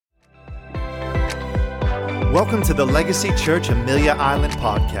Welcome to the Legacy Church Amelia Island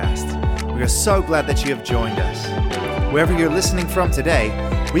podcast. We are so glad that you have joined us. Wherever you're listening from today,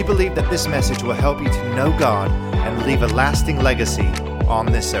 we believe that this message will help you to know God and leave a lasting legacy on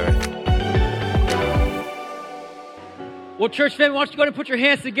this earth. Well, church family, why don't you go ahead and put your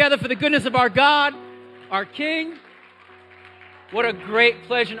hands together for the goodness of our God, our King. What a great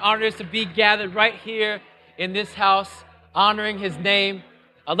pleasure and honor it is to be gathered right here in this house, honoring His name.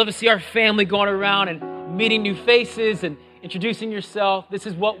 I'd love to see our family going around and meeting new faces and introducing yourself. This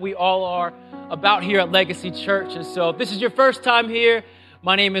is what we all are about here at Legacy Church. And so if this is your first time here,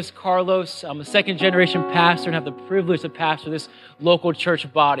 my name is Carlos. I'm a second-generation pastor and have the privilege to pastor this local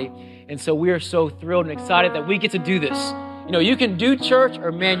church body. And so we are so thrilled and excited that we get to do this. You know, you can do church,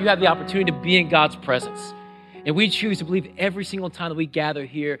 or man, you have the opportunity to be in God's presence. And we choose to believe every single time that we gather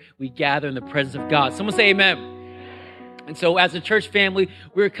here, we gather in the presence of God. Someone say amen. And so as a church family,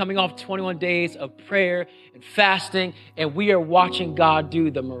 we're coming off 21 days of prayer and fasting, and we are watching God do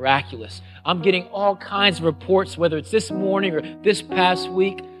the miraculous. I'm getting all kinds of reports, whether it's this morning or this past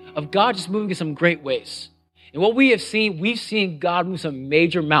week, of God just moving in some great ways. And what we have seen, we've seen God move some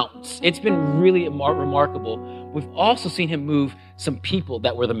major mountains. It's been really remarkable. We've also seen Him move some people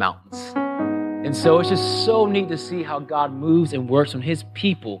that were the mountains. And so it's just so neat to see how God moves and works on His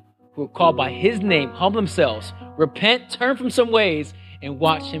people who are called by His name, humble themselves, repent, turn from some ways, and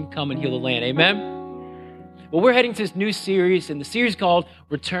watch Him come and heal the land. Amen? Well, we're heading to this new series, and the series is called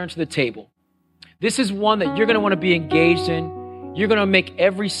Return to the Table. This is one that you're going to want to be engaged in. You're going to make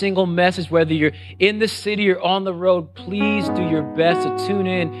every single message, whether you're in the city or on the road, please do your best to tune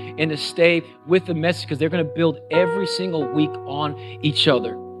in and to stay with the message, because they're going to build every single week on each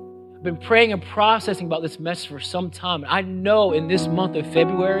other. I've been praying and processing about this message for some time. I know in this month of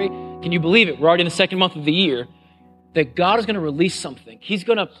February, can you believe it? We're already in the second month of the year, that God is going to release something. He's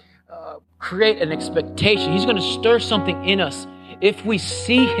going to create an expectation. He's going to stir something in us if we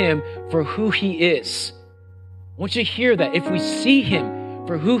see Him for who He is. I want you to hear that. If we see Him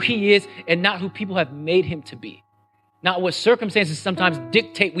for who He is and not who people have made Him to be. Not what circumstances sometimes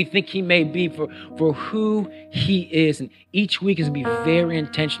dictate we think He may be, for who He is. And each week is going to be very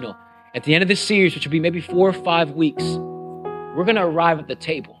intentional. At the end of this series, which will be maybe 4 or 5 weeks, we're going to arrive at the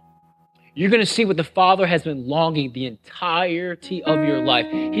table. You're going to see what the Father has been longing the entirety of your life.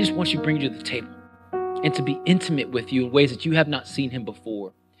 He just wants you to bring you to the table and to be intimate with you in ways that you have not seen Him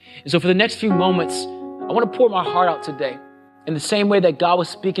before. And so for the next few moments, I want to pour my heart out today in the same way that God was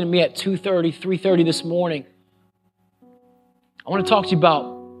speaking to me at 2:30, 3:30 this morning. I want to talk to you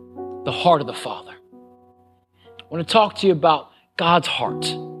about the heart of the Father. I want to talk to you about God's heart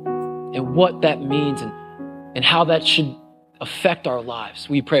and what that means and how that should affect our lives.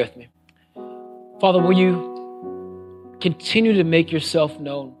 Will you pray with me? Father, will you continue to make yourself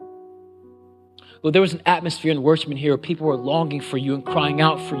known? Lord, there was an atmosphere in worship in here where people were longing for you and crying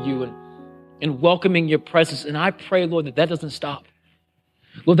out for you and welcoming your presence. And I pray, Lord, that doesn't stop.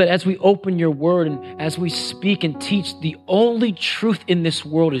 Lord, that as we open your word and as we speak and teach, the only truth in this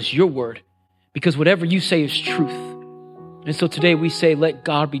world is your word, because whatever you say is truth. And so today we say, let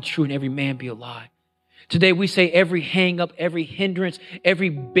God be true and every man be a lie. Today we say every hang up, every hindrance, every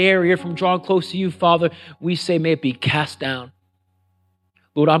barrier from drawing close to you, Father, we say may it be cast down.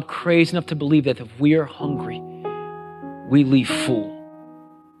 Lord, I'm crazy enough to believe that if we are hungry, we leave full.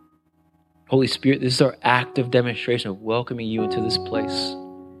 Holy Spirit, this is our active demonstration of welcoming you into this place.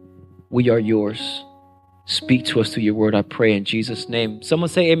 We are yours. Speak to us through your word, I pray in Jesus' name. Someone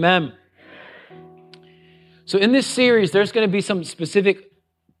say amen. So in this series, there's going to be some specific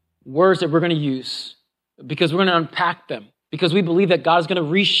words that we're going to use because we're going to unpack them, because we believe that God is going to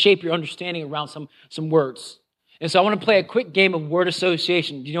reshape your understanding around some words. And so I want to play a quick game of word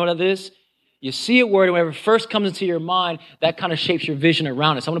association. Do you know what that is? You see a word, and whenever it first comes into your mind, that kind of shapes your vision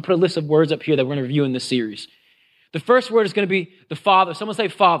around it. So I'm going to put a list of words up here that we're going to review in this series. The first word is going to be the Father. Someone say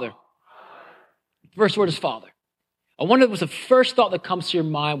Father. The first word is Father. I wonder what's the first thought that comes to your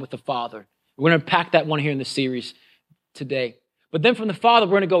mind with the Father. We're going to unpack that one here in the series today. But then from the Father,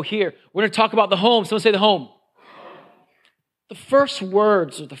 we're going to go here. We're going to talk about the home. Someone say the home. The first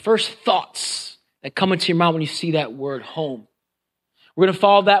words or the first thoughts that come into your mind when you see that word home. We're going to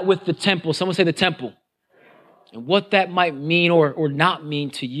follow that with the temple. Someone say the temple. And what that might mean or not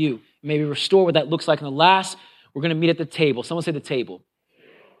mean to you. Maybe restore what that looks like. And the last, we're going to meet at the table. Someone say the table.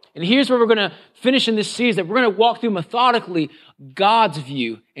 And here's where we're going to finish in this series, that we're going to walk through methodically God's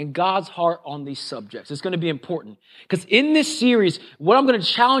view and God's heart on these subjects. It's going to be important. Because in this series, what I'm going to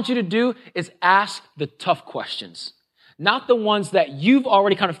challenge you to do is ask the tough questions. not the ones that you've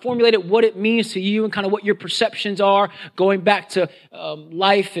already kind of formulated what it means to you and kind of what your perceptions are, going back to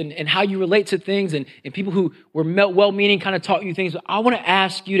life and how you relate to things and people who were well-meaning kind of taught you things. But I want to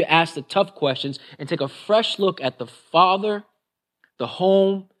ask you to ask the tough questions and take a fresh look at the Father, the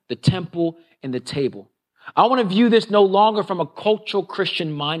home, the temple, and the table. I want to view this no longer from a cultural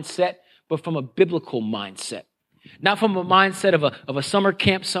Christian mindset, but from a biblical mindset. Not from a mindset of a summer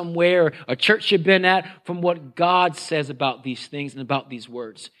camp somewhere or a church you've been at, from what God says about these things and about these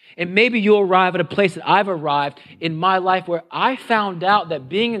words. And maybe you'll arrive at a place that I've arrived in my life where I found out that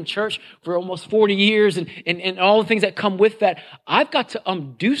being in church for almost 40 years and all the things that come with that, I've got to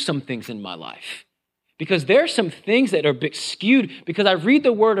undo some things in my life. Because there are some things that are a bit skewed because I read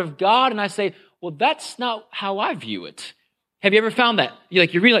the Word of God and I say, well, that's not how I view it. Have you ever found that?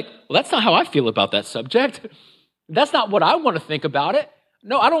 You read well, that's not how I feel about that subject. That's not what I want to think about it.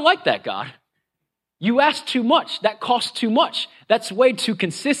 No, I don't like that, God. You ask too much. That costs too much. That's way too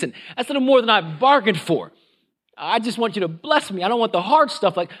consistent. That's a little more than I bargained for. I just want you to bless me. I don't want the hard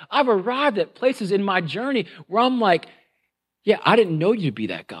stuff. I've arrived at places in my journey where I'm like, yeah, I didn't know you to be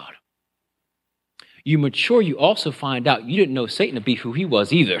that God. You mature, you also find out you didn't know Satan to be who he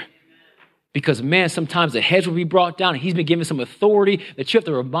was either. Because, man, sometimes the heads will be brought down and he's been given some authority that you have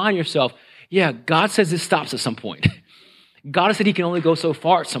to remind yourself, yeah, God says this stops at some point. God has said he can only go so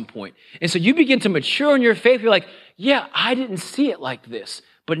far at some point. And so you begin to mature in your faith. You're like, yeah, I didn't see it like this.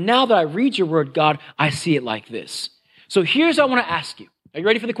 But now that I read your word, God, I see it like this. So here's what I want to ask you. Are you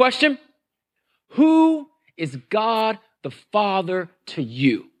ready for the question? Who is God the Father to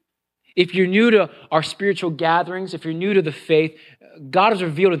you? If you're new to our spiritual gatherings, if you're new to the faith, God is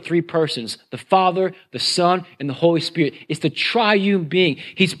revealed in three persons, the Father, the Son, and the Holy Spirit. It's the triune being.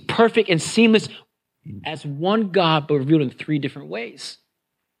 He's perfect and seamless as one God, but revealed in three different ways.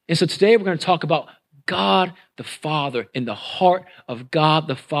 And so today we're going to talk about God the Father and the heart of God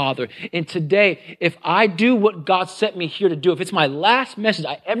the Father. And today, if I do what God sent me here to do, if it's my last message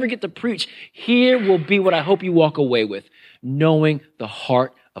I ever get to preach, here will be what I hope you walk away with, knowing the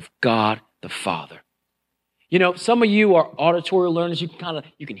heart of God the Father. You know, some of you are auditory learners. You can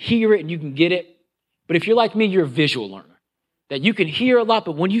hear it and you can get it. But if you're like me, you're a visual learner. That you can hear a lot,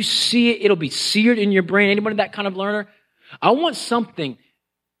 but when you see it, it'll be seared in your brain. Anybody that kind of learner? I want something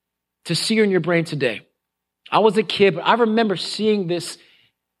to sear in your brain today. I was a kid, but I remember seeing this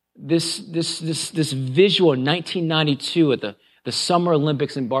visual in 1992 at the Summer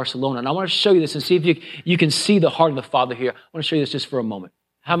Olympics in Barcelona. And I want to show you this and see if you can see the heart of the Father here. I want to show you this just for a moment.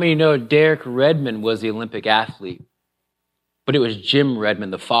 How many know Derek Redmond was the Olympic athlete, but it was Jim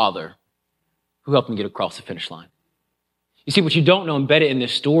Redmond, the father, who helped him get across the finish line? You see, what you don't know embedded in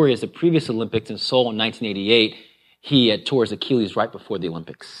this story is the previous Olympics in Seoul in 1988, he had tore his Achilles right before the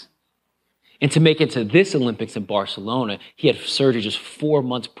Olympics. And to make it to this Olympics in Barcelona, he had surgery just 4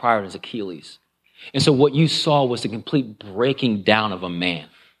 months prior to his Achilles. And so what you saw was the complete breaking down of a man,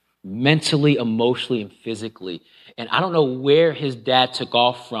 mentally, emotionally, and physically. And I don't know where his dad took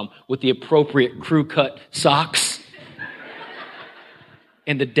off from with the appropriate crew cut socks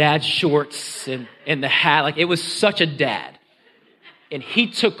and the dad shorts and the hat. Like, it was such a dad. And he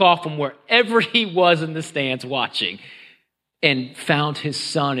took off from wherever he was in the stands watching and found his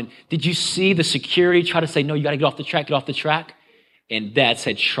son. And did you see the security try to say, no, you got to get off the track? And dad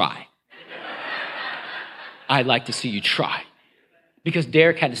said, try. I'd like to see you try. Because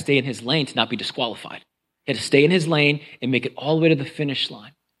Derek had to stay in his lane to not be disqualified. He had to stay in his lane and make it all the way to the finish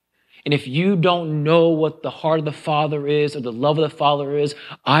line. And if you don't know what the heart of the Father is or the love of the Father is,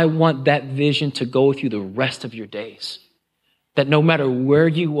 I want that vision to go with you the rest of your days. That no matter where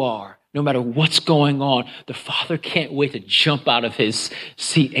you are, no matter what's going on, the Father can't wait to jump out of his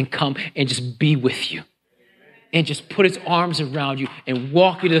seat and come and just be with you. And just put his arms around you and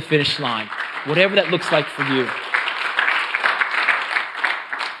walk you to the finish line, whatever that looks like for you.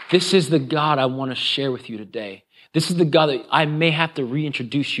 This is the God I want to share with you today. This is the God that I may have to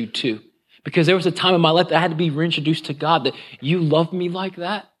reintroduce you to. Because there was a time in my life that I had to be reintroduced to God, that you love me like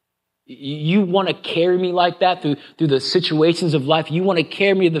that. You want to carry me like that through the situations of life. You want to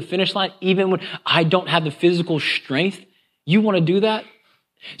carry me to the finish line even when I don't have the physical strength. You want to do that?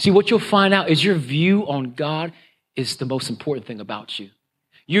 See, what you'll find out is your view on God is the most important thing about you.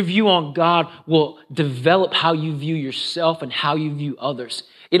 Your view on God will develop how you view yourself and how you view others.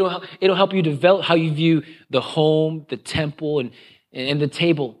 It'll help you develop how you view the home, the temple, and the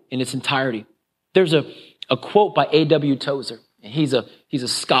table in its entirety. There's a quote by A.W. Tozer. And he's a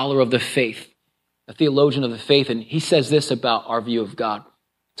scholar of the faith, a theologian of the faith, and he says this about our view of God.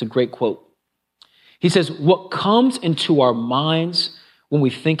 It's a great quote. He says, what comes into our minds when we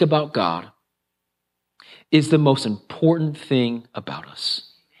think about God is the most important thing about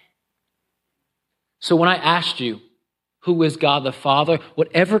us. So when I asked you, who is God the Father,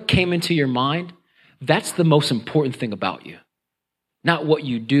 whatever came into your mind, that's the most important thing about you. Not what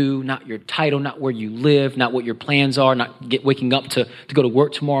you do, not your title, not where you live, not what your plans are, not waking up to go to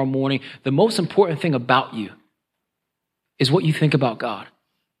work tomorrow morning. The most important thing about you is what you think about God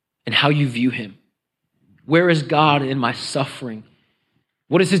and how you view him. Where is God in my suffering?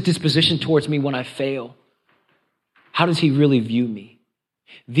 What is his disposition towards me when I fail? How does he really view me?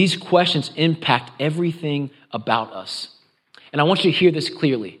 These questions impact everything about us. And I want you to hear this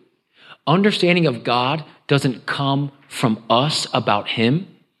clearly. Understanding of God doesn't come from us about him.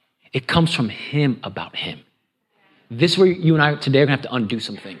 It comes from him about him. This is where you and I today are going to have to undo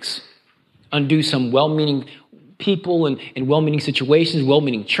some things. Undo some well-meaning people and well-meaning situations,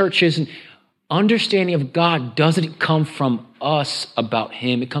 well-meaning churches. And understanding of God doesn't come from us about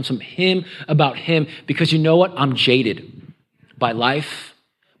him. It comes from him about him, because you know what? I'm jaded by life,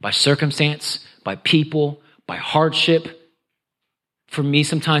 by circumstance, by people, by hardship. For me,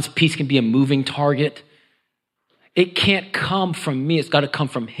 sometimes peace can be a moving target. It can't come from me. It's got to come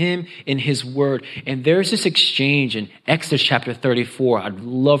from him in his word. And there's this exchange in Exodus chapter 34. I'd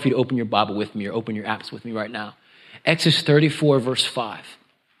love for you to open your Bible with me or open your apps with me right now. Exodus 34, verse 5.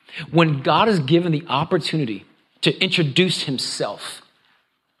 When God is given the opportunity to introduce himself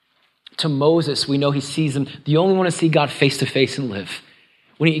to Moses, we know he sees him. The only one to see God face to face and live.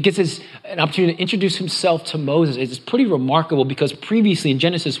 When he gets an opportunity to introduce himself to Moses, it's pretty remarkable, because previously in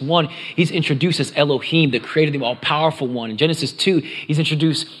Genesis 1, he's introduced as Elohim, the creator, the all-powerful one. In Genesis 2, he's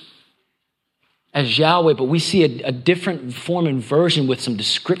introduced as Yahweh, but we see a different form and version with some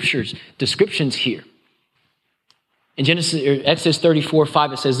descriptions here. In Exodus 34,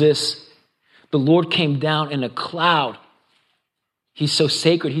 5, it says this: the Lord came down in a cloud. He's so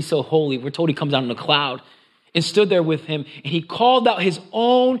sacred, he's so holy. We're told he comes down in a cloud and stood there with him, and he called out his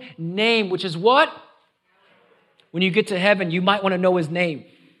own name, which is what? When you get to heaven, you might want to know his name.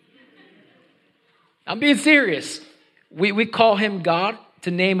 I'm being serious. We call him God,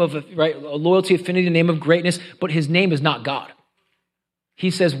 to name of a loyalty, affinity, the name of greatness, but his name is not God. He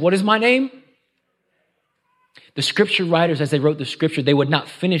says, what is my name? The scripture writers, as they wrote the scripture, they would not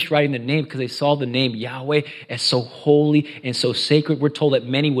finish writing the name because they saw the name Yahweh as so holy and so sacred. We're told that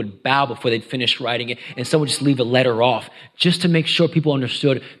many would bow before they'd finish writing it, and some would just leave a letter off just to make sure people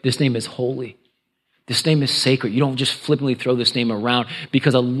understood this name is holy. This name is sacred. You don't just flippantly throw this name around,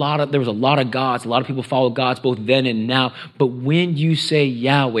 because there was a lot of gods. A lot of people follow gods both then and now. But when you say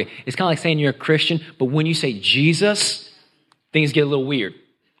Yahweh, it's kind of like saying you're a Christian, but when you say Jesus, things get a little weird,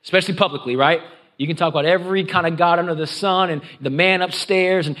 especially publicly, right? You can talk about every kind of God under the sun and the man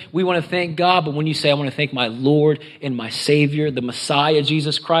upstairs, and we want to thank God. But when you say, I want to thank my Lord and my Savior, the Messiah,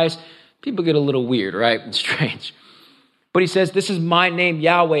 Jesus Christ, people get a little weird, right? And strange. But he says, this is my name,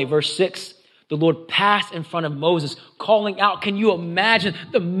 Yahweh. Verse 6, the Lord passed in front of Moses, calling out. Can you imagine?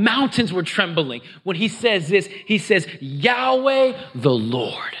 The mountains were trembling. When he says this, he says, Yahweh, the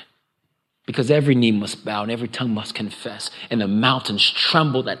Lord. Because every knee must bow and every tongue must confess. And the mountains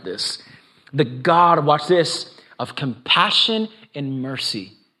trembled at this. The God, watch this, of compassion and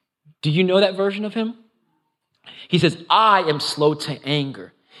mercy. Do you know that version of him? He says, I am slow to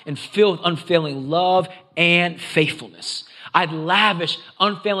anger and filled with unfailing love and faithfulness. I lavish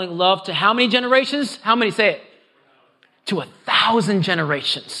unfailing love to how many generations? How many? Say it. To 1,000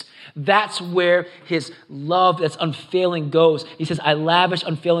 generations. That's where his love that's unfailing goes. He says, I lavish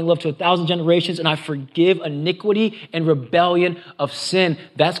unfailing love to 1,000 generations, and I forgive iniquity and rebellion of sin.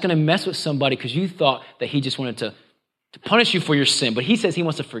 That's going to mess with somebody, because you thought that he just wanted to punish you for your sin. But he says he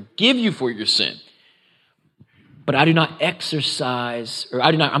wants to forgive you for your sin. But I do not excuse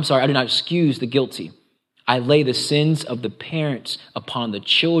the guilty. I lay the sins of the parents upon the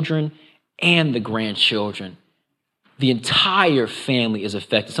children and the grandchildren. The entire family is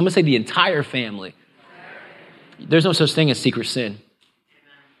affected. Someone say the entire family. There's no such thing as secret sin.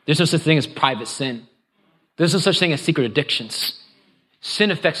 There's no such thing as private sin. There's no such thing as secret addictions. Sin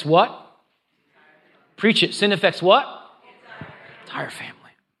affects what? Preach it. Sin affects what? Entire family.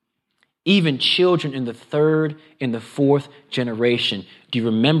 Even children in the third and the fourth generation. Do you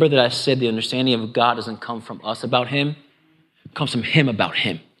remember that I said the understanding of God doesn't come from us about him? It comes from him about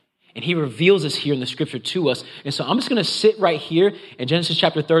him. And he reveals this here in the scripture to us. And so I'm just going to sit right here in Genesis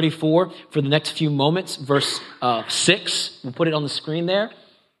chapter 34 for the next few moments. Verse 6, we'll put it on the screen there.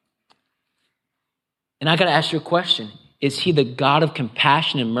 And I got to ask you a question. Is he the God of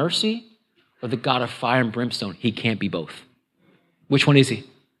compassion and mercy, or the God of fire and brimstone? He can't be both. Which one is he?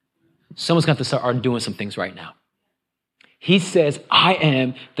 Someone's going to have to start doing some things right now. He says, I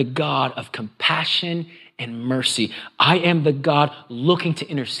am the God of compassion and mercy. I am the God looking to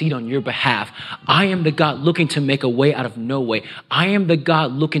intercede on your behalf. I am the God looking to make a way out of no way. I am the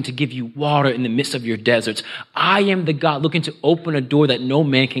God looking to give you water in the midst of your deserts. I am the God looking to open a door that no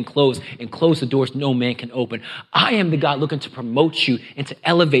man can close and close the doors no man can open. I am the God looking to promote you and to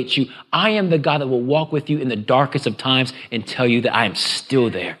elevate you. I am the God that will walk with you in the darkest of times and tell you that I am still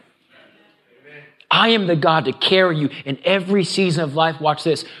there. I am the God to carry you in every season of life. Watch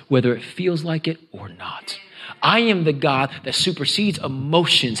this, whether it feels like it or not. I am the God that supersedes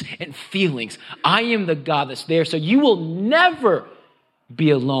emotions and feelings. I am the God that's there. So you will never be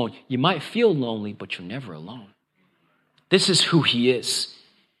alone. You might feel lonely, but you're never alone. This is who he is.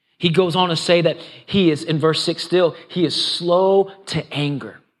 He goes on to say that he is, in verse 6 still, he is slow to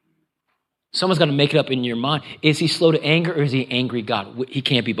anger. Someone's got to make it up in your mind. Is he slow to anger or is he an angry God? He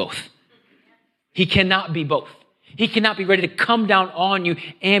can't be both. He cannot be both. He cannot be ready to come down on you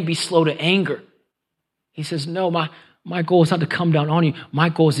and be slow to anger. He says, no, my goal is not to come down on you. My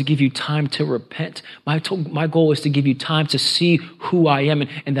goal is to give you time to repent. My goal is to give you time to see who I am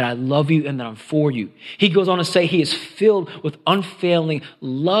and that I love you and that I'm for you. He goes on to say he is filled with unfailing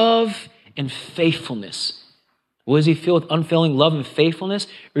love and faithfulness. Well, is he filled with unfailing love and faithfulness,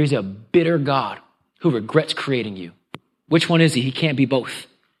 or is he a bitter God who regrets creating you? Which one is he? He can't be both.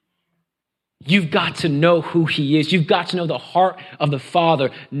 You've got to know who he is. You've got to know the heart of the Father,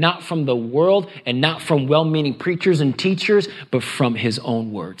 not from the world and not from well-meaning preachers and teachers, but from his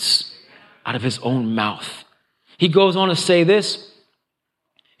own words, out of his own mouth. He goes on to say this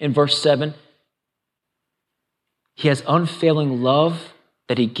in verse 7. He has unfailing love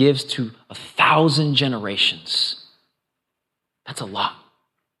that he gives to 1,000 generations. That's a lot.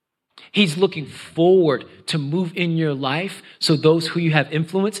 He's looking forward to move in your life so those who you have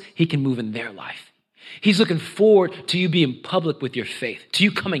influence, he can move in their life. He's looking forward to you being public with your faith, to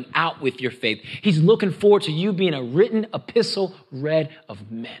you coming out with your faith. He's looking forward to you being a written epistle read of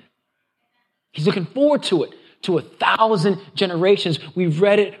men. He's looking forward to it, to 1,000 generations. We've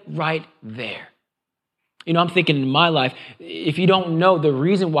read it right there. You know, I'm thinking in my life, if you don't know, the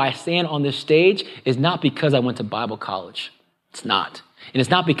reason why I stand on this stage is not because I went to Bible college. It's not. And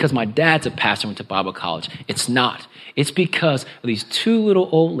it's not because my dad's a pastor and went to Bible college. It's not. It's because of these two little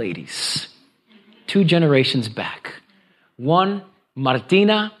old ladies, 2 generations back. One,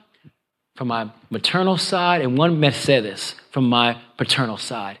 Martina, from my maternal side, and one, Mercedes, from my paternal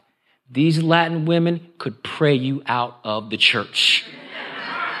side. These Latin women could pray you out of the church.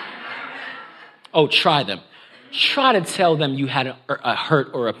 Oh, try them. Try to tell them you had a hurt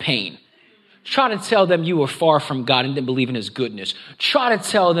or a pain. Try to tell them you were far from God and didn't believe in his goodness. Try to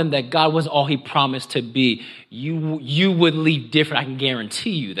tell them that God wasn't all he promised to be. You would leave different. I can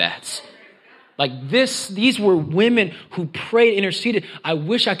guarantee you that. Like these were women who prayed, interceded. I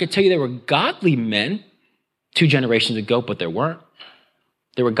wish I could tell you they were godly men 2 generations ago, but there weren't.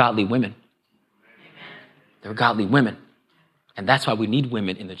 They were godly women. They were godly women. And that's why we need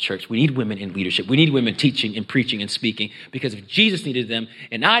women in the church. We need women in leadership. We need women teaching and preaching and speaking, because if Jesus needed them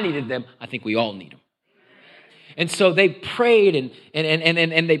and I needed them, I think we all need them. And so they prayed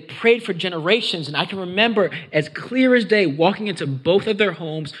and they prayed for generations. And I can remember as clear as day walking into both of their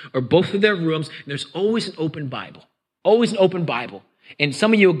homes or both of their rooms, and there's always an open Bible, always an open Bible. And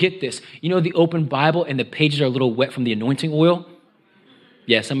some of you will get this. You know, the open Bible and the pages are a little wet from the anointing oil.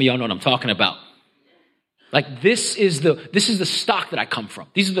 Yeah, some of y'all know what I'm talking about. Like this is the stock that I come from.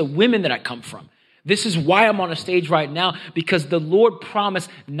 These are the women that I come from. This is why I'm on a stage right now, because the Lord promised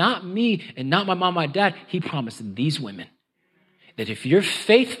not me and not my mom, my dad. He promised these women that if you're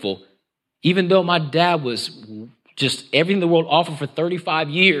faithful, even though my dad was just everything the world offered for 35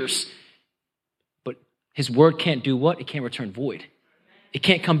 years, but his word can't do what? It can't return void. It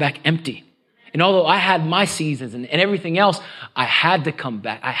can't come back empty. And although I had my seasons and everything else, I had to come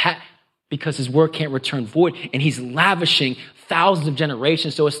back. Because his word can't return void, and he's lavishing thousands of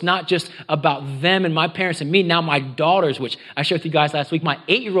generations. So it's not just about them and my parents and me. Now my daughters, which I shared with you guys last week, my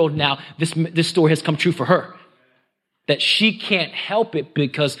 8-year-old now, this story has come true for her. That she can't help it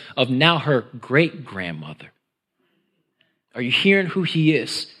because of now her great-grandmother. Are you hearing who he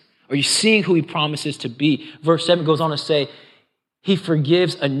is? Are you seeing who he promises to be? Verse 7 goes on to say, he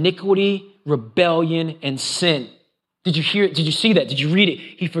forgives iniquity, rebellion, and sin. Did you hear it? Did you see that? Did you read it?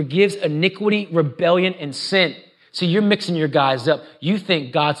 He forgives iniquity, rebellion, and sin. So you're mixing your guys up. You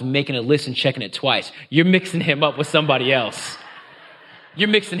think God's making a list and checking it twice. You're mixing him up with somebody else. You're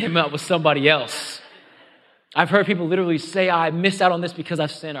mixing him up with somebody else. I've heard people literally say, I missed out on this because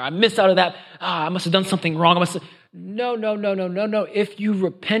I've sinned, or I missed out of that. I must have done something wrong. No. If you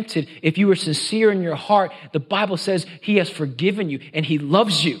repented, if you were sincere in your heart, the Bible says he has forgiven you and he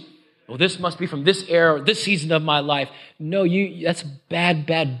loves you. Well, this must be from this era, or this season of my life. No, that's bad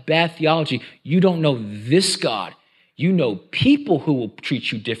theology. You don't know this God. You know people who will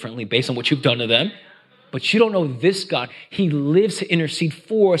treat you differently based on what you've done to them. But you don't know this God. He lives to intercede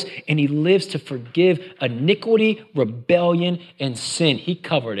for us, and he lives to forgive iniquity, rebellion, and sin. He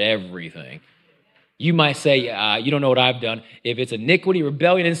covered everything. You might say, you don't know what I've done. If it's iniquity,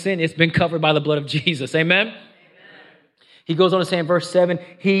 rebellion, and sin, it's been covered by the blood of Jesus. Amen? Amen. He goes on to say in verse 7,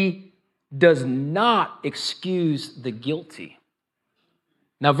 he does not excuse the guilty.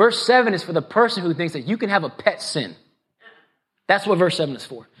 Now, verse 7 is for the person who thinks that you can have a pet sin. That's what verse 7 is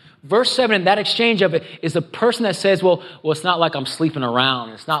for. Verse 7, in that exchange of it, is the person that says, well, it's not like I'm sleeping around.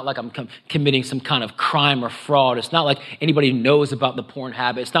 It's not like I'm committing some kind of crime or fraud. It's not like anybody knows about the porn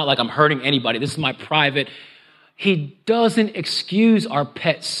habit. It's not like I'm hurting anybody. This is my private. He doesn't excuse our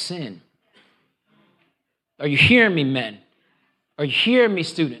pet sin. Are you hearing me, men? Are you hearing me,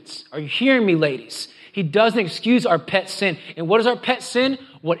 students? Are you hearing me, ladies? He doesn't excuse our pet sin. And what is our pet sin?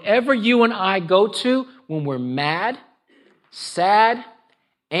 Whatever you and I go to when we're mad, sad,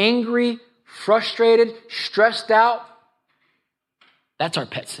 angry, frustrated, stressed out, that's our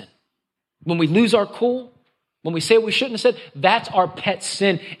pet sin. When we lose our cool, when we say what we shouldn't have said, that's our pet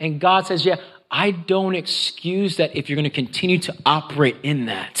sin. And God says, yeah, I don't excuse that if you're going to continue to operate in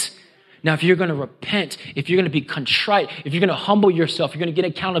that. Now, if you're going to repent, if you're going to be contrite, if you're going to humble yourself, you're going to get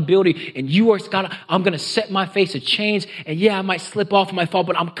accountability, and you are, God, I'm going to set my face to change. And yeah, I might slip off my fall,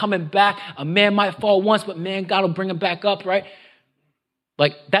 but I'm coming back. A man might fall once, but man, God will bring him back up, right?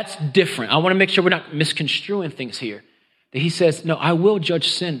 Like, that's different. I want to make sure we're not misconstruing things here. That he says, no, I will judge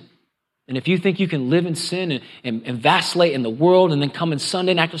sin. And if you think you can live in sin and vacillate in the world and then come in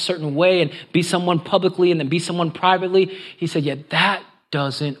Sunday and act a certain way and be someone publicly and then be someone privately, he said, yeah, that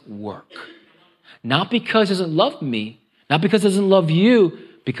doesn't work. Not because he doesn't love me, not because he doesn't love you,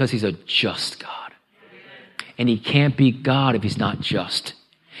 because he's a just God. And he can't be God if he's not just.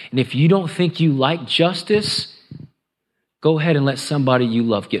 And if you don't think you like justice, go ahead and let somebody you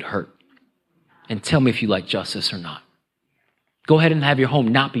love get hurt. And tell me if you like justice or not. Go ahead and have your home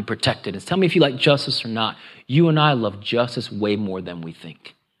not be protected. And tell me if you like justice or not. You and I love justice way more than we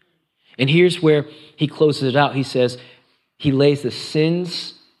think. And here's where he closes it out. He says, he lays the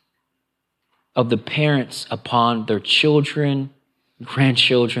sins of the parents upon their children,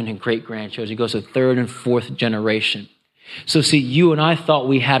 grandchildren, and great-grandchildren. He goes to third and fourth generation. So see, you and I thought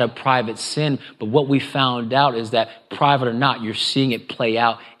we had a private sin, but what we found out is that private or not, you're seeing it play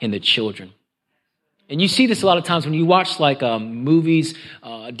out in the children. And you see this a lot of times when you watch like movies,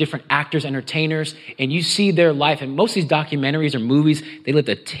 different actors, entertainers, and you see their life. And most of these documentaries or movies, they lived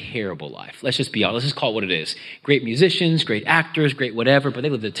a terrible life. Let's just be honest. Let's just call it what it is. Great musicians, great actors, great whatever, but they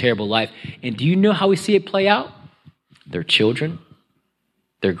lived a terrible life. And do you know how we see it play out? Their children,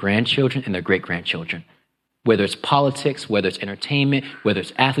 their grandchildren, and their great-grandchildren. Whether it's politics, whether it's entertainment, whether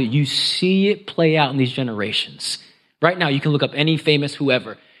it's athlete, you see it play out in these generations. Right now, you can look up any famous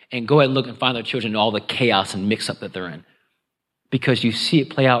whoever and go ahead and look and find their children and all the chaos and mix-up that they're in. Because you see it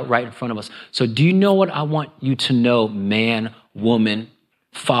play out right in front of us. So do you know what I want you to know, man, woman,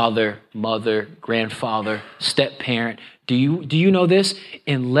 father, mother, grandfather, step-parent? Do you know this?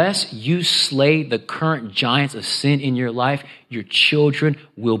 Unless you slay the current giants of sin in your life, your children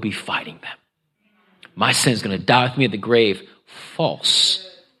will be fighting them. My sin's going to die with me at the grave. False.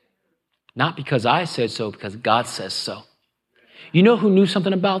 Not because I said so, because God says so. You know who knew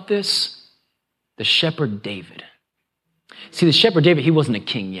something about this? The shepherd David. See, the shepherd David, he wasn't a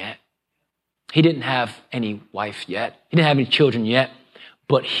king yet. He didn't have any wife yet. He didn't have any children yet.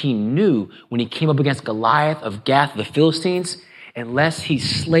 But he knew when he came up against Goliath of Gath, the Philistines, unless he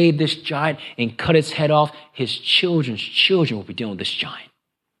slayed this giant and cut his head off, his children's children will be dealing with this giant.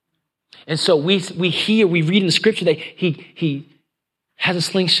 And so we read in the scripture that he has a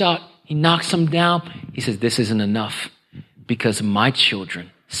slingshot, he knocks him down. He says, this isn't enough because my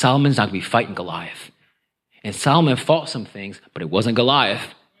children, Solomon's not going to be fighting Goliath. And Solomon fought some things, but it wasn't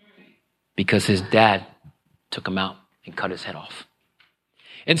Goliath because his dad took him out and cut his head off.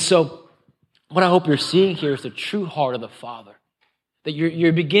 And so what I hope you're seeing here is the true heart of the Father, that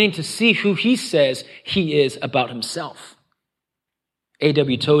you're beginning to see who he says he is about himself.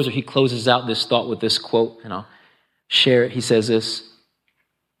 A.W. Tozer, he closes out this thought with this quote, and I'll share it. He says this: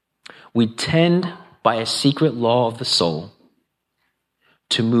 we tend by a secret law of the soul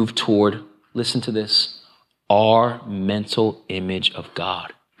to move toward, listen to this, our mental image of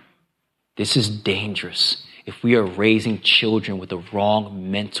God. This is dangerous if we are raising children with the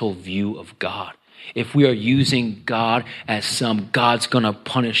wrong mental view of God. if we are using God as some God's going to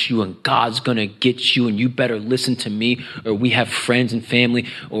punish you and God's going to get you and you better listen to me, or we have friends and family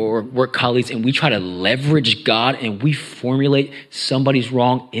or work colleagues and we try to leverage God and we formulate somebody's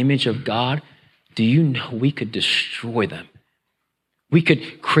wrong image of God, do you know we could destroy them? We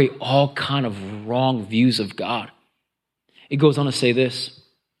could create all kind of wrong views of God. It goes on to say this.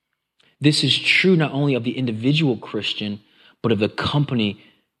 This is true not only of the individual Christian, but of the company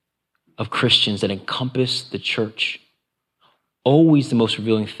of Christians that encompass the church. Always the most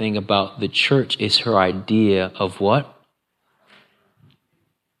revealing thing about the church is her idea of what?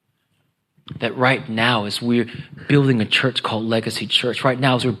 That right now, as we're building a church called Legacy Church, right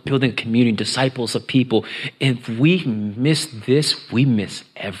now as we're building a community, disciples of people, if we miss this, we miss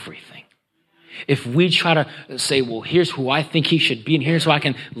everything. If we try to say, well, here's who I think he should be, and here's how I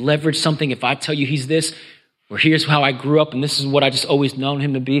can leverage something if I tell you he's this, or here's how I grew up, and this is what I just always known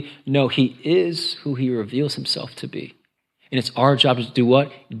him to be. No, he is who he reveals himself to be. And it's our job to do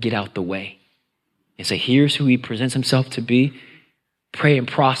what? Get out the way. And say, here's who he presents himself to be. Pray and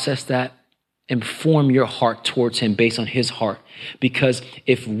process that. And form your heart towards him based on his heart. Because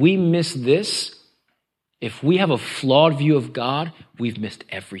if we miss this, if we have a flawed view of God, we've missed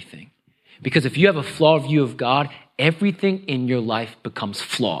everything. Because if you have a flawed view of God, everything in your life becomes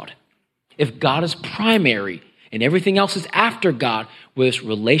flawed. If God is primary and everything else is after God, whether it's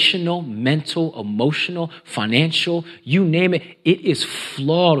relational, mental, emotional, financial, you name it, it is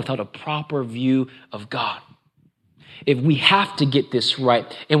flawed without a proper view of God. If we have to get this right,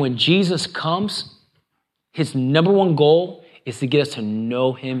 and when Jesus comes, his number one goal is to get us to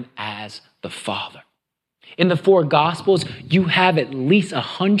know him as the Father. In the four Gospels, you have at least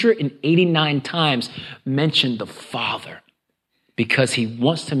 189 times mentioned the Father, because he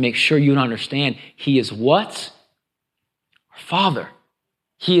wants to make sure you understand he is what? Our Father.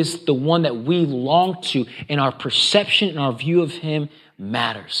 He is the one that we long to, and our perception and our view of him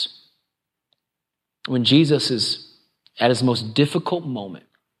matters. When Jesus is at his most difficult moment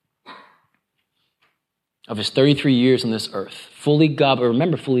of his 33 years on this earth, fully God, but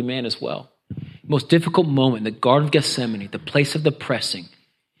remember, fully man as well. Most difficult moment, the Garden of Gethsemane, the place of the pressing.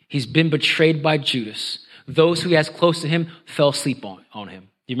 He's been betrayed by Judas. Those who he has close to him fell asleep on him. Do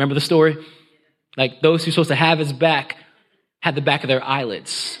you remember the story? Like those who are supposed to have his back had the back of their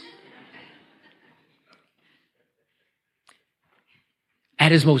eyelids.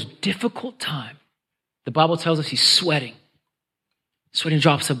 At his most difficult time, the Bible tells us he's sweating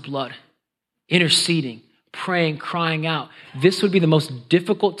drops of blood, interceding, praying, crying out. This would be the most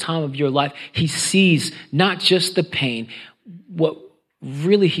difficult time of your life. He sees not just the pain. What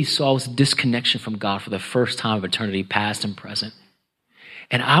really he saw was disconnection from God for the first time of eternity, past and present.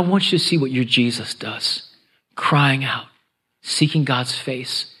 And I want you to see what your Jesus does. Crying out, seeking God's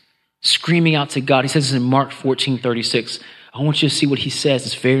face, screaming out to God. He says this in Mark 14:36. I want you to see what he says.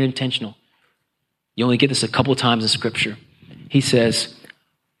 It's very intentional. You only get this a couple of times in Scripture. He says,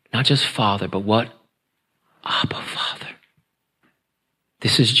 not just Father, but what? Abba, Father.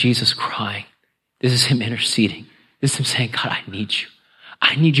 This is Jesus crying. This is him interceding. This is him saying, God, I need you.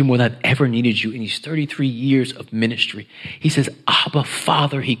 I need you more than I've ever needed you in these 33 years of ministry. He says, Abba,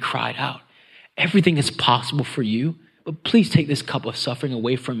 Father, he cried out. Everything is possible for you, but please take this cup of suffering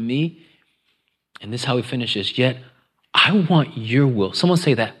away from me. And this is how he finishes. Yet, I want your will. Someone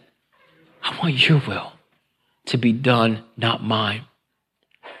say that. I want your will to be done, not mine.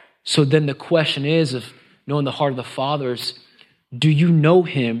 So then the question is, of knowing the heart of the Father is, do you know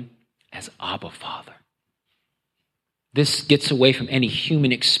him as Abba, Father? This gets away from any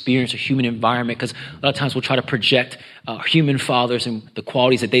human experience or human environment, because a lot of times we'll try to project human fathers and the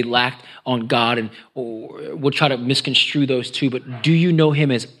qualities that they lacked on God, or we'll try to misconstrue those too. But do you know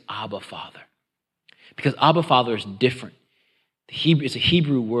him as Abba, Father? Because Abba, Father is different. It's a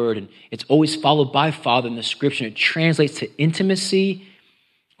Hebrew word, and it's always followed by Father in the Scripture. It translates to intimacy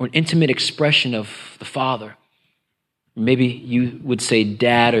or an intimate expression of the Father. Maybe you would say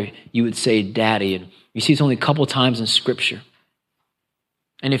dad, or you would say daddy, and you see it's only a couple times in Scripture.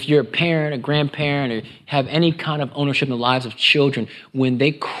 And if you're a parent, a grandparent, or have any kind of ownership in the lives of children, when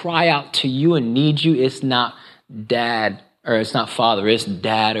they cry out to you and need you, it's not dad, or it's not father, it's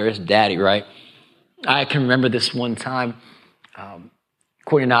dad, or it's daddy, right? I can remember this one time.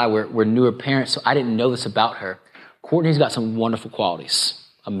 Courtney and I were newer parents, so I didn't know this about her. Courtney's got some wonderful qualities.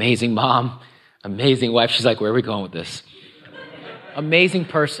 Amazing mom, amazing wife. She's like, where are we going with this? Amazing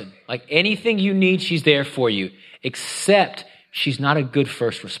person. Like anything you need, she's there for you, except she's not a good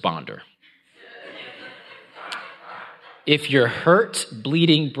first responder. If you're hurt,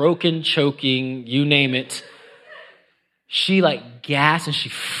 bleeding, broken, choking, you name it, she like gasps and she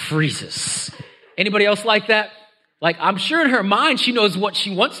freezes. Anybody else like that? Like, I'm sure in her mind, she knows what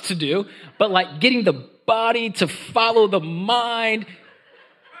she wants to do, but like getting the body to follow the mind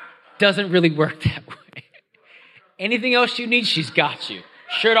doesn't really work that way. Anything else you need, she's got you.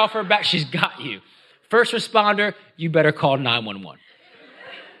 Shirt off her back, she's got you. First responder, you better call 911.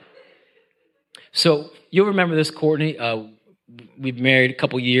 So you'll remember this, Courtney. We've married a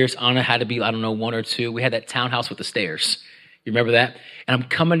couple years. Anna had to be, 1 or 2. We had that townhouse with the stairs. You remember that? And I'm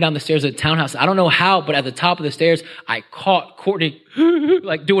coming down the stairs of the townhouse. I don't know how, but at the top of the stairs, I caught Courtney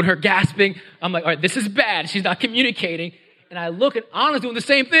like doing her gasping. I'm like, all right, this is bad. She's not communicating. And I look and Anna's doing the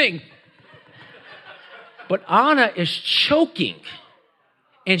same thing. But Anna is choking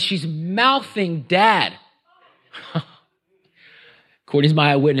and she's mouthing dad. Courtney's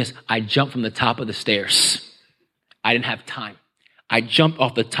my eyewitness. I jumped from the top of the stairs. I didn't have time. I jumped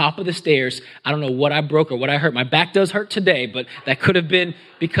off the top of the stairs. I don't know what I broke or what I hurt. My back does hurt today, but that could have been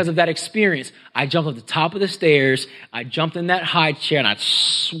because of that experience. I jumped off the top of the stairs. I jumped in that high chair and I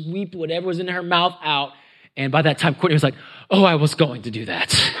sweep whatever was in her mouth out. And by that time, Courtney was like, oh, I was going to do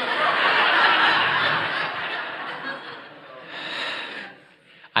that.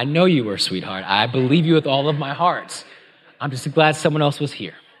 I know you were, sweetheart. I believe you with all of my heart. I'm just glad someone else was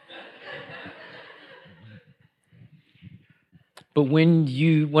here. But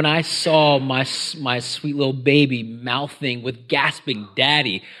when I saw my sweet little baby mouthing with gasping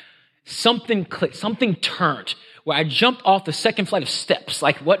daddy, something clicked, something turned where I jumped off the second flight of steps.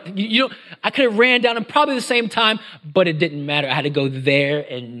 Like what, I could have ran down in probably the same time, but it didn't matter. I had to go there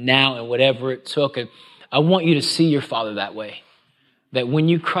and now and whatever it took. And I want you to see your father that way. That when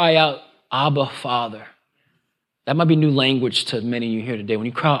you cry out, Abba, Father, that might be new language to many of you here today. When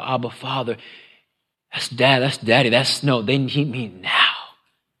you cry out, Abba, Father, that's dad, that's daddy, they need me now.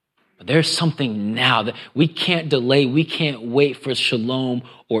 But there's something now that we can't delay. We can't wait for shalom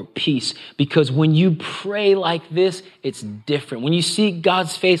or peace, because when you pray like this, it's different. When you see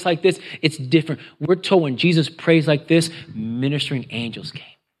God's face like this, it's different. We're told when Jesus prays like this, ministering angels came.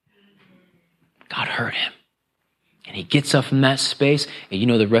 God heard him. And he gets up from that space, and you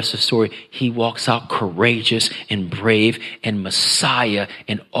know the rest of the story. He walks out courageous and brave and Messiah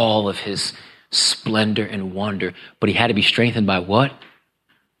in all of his splendor and wonder. But he had to be strengthened by what?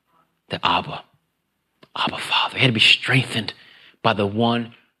 The Abba Father. He had to be strengthened by the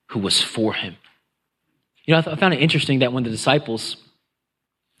one who was for him. You know, I found it interesting that when the disciples,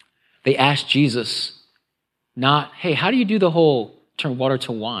 they asked Jesus, not, hey, how do you do the whole turn water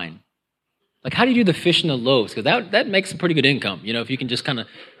to wine? Like, how do you do the fish and the loaves? Because that makes a pretty good income, you know, if you can just kind of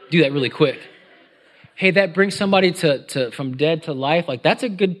do that really quick. Hey, that brings somebody from dead to life. Like, that's a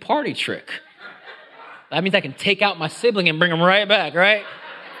good party trick. That means I can take out my sibling and bring him right back, right?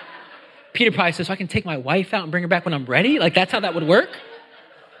 Peter probably says, so I can take my wife out and bring her back when I'm ready? Like, that's how that would work?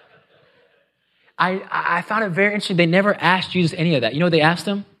 I found it very interesting. They never asked Jesus any of that. You know what they asked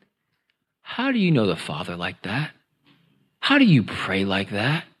him? How do you know the Father like that? How do you pray like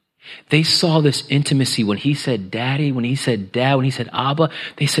that? They saw this intimacy when he said daddy, when he said dad, when he said Abba.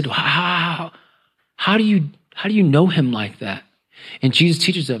 They said, how do you know him like that? And Jesus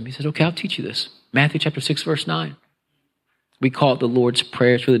teaches them. He says, okay, I'll teach you this. Matthew chapter 6, verse 9. We call it the Lord's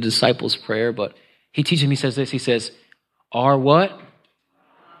Prayer. It's really the disciples' prayer, but he teaches them, he says this, he says, our what?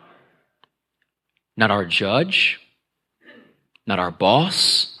 Not our judge, not our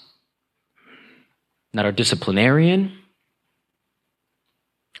boss, not our disciplinarian,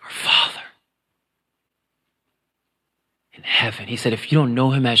 our Father in heaven. He said, if you don't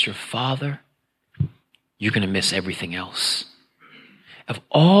know him as your Father, you're going to miss everything else. Of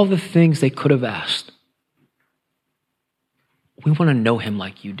all the things they could have asked, we want to know him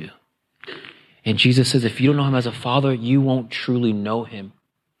like you do. And Jesus says, if you don't know him as a Father, you won't truly know him.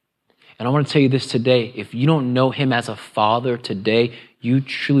 And I want to tell you this today. If you don't know him as a Father today, you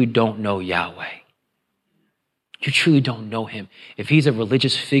truly don't know Yahweh. You truly don't know him. If he's a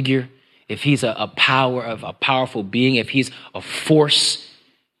religious figure, if he's a powerful being, if he's a force,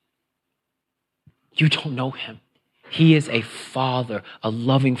 you don't know him. He is a Father, a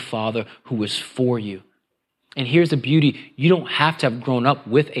loving Father who is for you. And here's the beauty. You don't have to have grown up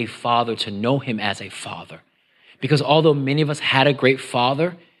with a father to know him as a father. Because although many of us had a great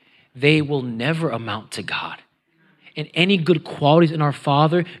father, they will never amount to God. And any good qualities in our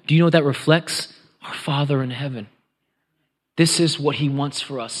Father, do you know what that reflects? Our Father in heaven. This is what he wants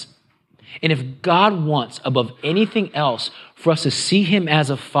for us. And if God wants above anything else for us to see him as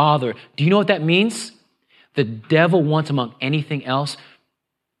a Father, do you know what that means? The devil wants among anything else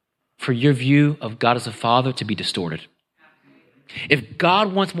for your view of God as a Father to be distorted. If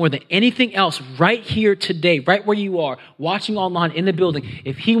God wants more than anything else right here today, right where you are, watching online in the building,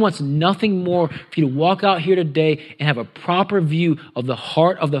 if he wants nothing more for you to walk out here today and have a proper view of the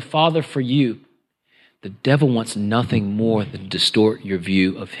heart of the Father for you, the devil wants nothing more than to distort your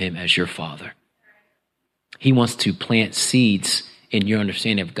view of him as your Father. He wants to plant seeds in your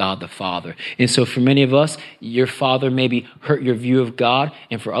understanding of God the Father. And so for many of us, your father maybe hurt your view of God.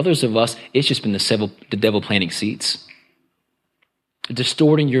 And for others of us, it's just been the devil planting seeds.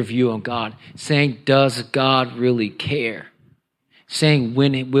 Distorting your view on God, saying, does God really care? Saying,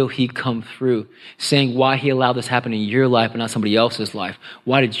 when will he come through? Saying why he allowed this to happen in your life but not somebody else's life.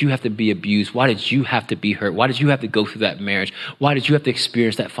 Why did you have to be abused? Why did you have to be hurt? Why did you have to go through that marriage? Why did you have to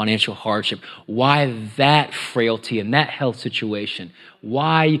experience that financial hardship? Why that frailty and that health situation?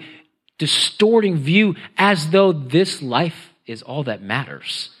 Why distorting view as though this life is all that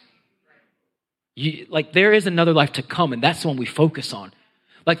matters? Like there is another life to come, and that's the one we focus on.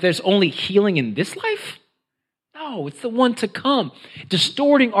 Like there's only healing in this life? No, it's the one to come.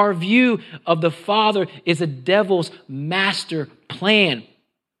 Distorting our view of the Father is the devil's master plan.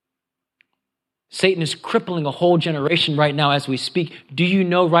 Satan is crippling a whole generation right now as we speak. Do you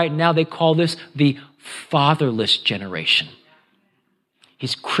know right now they call this the fatherless generation?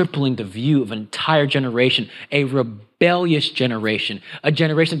 He's crippling the view of an entire generation, a rebellious generation, a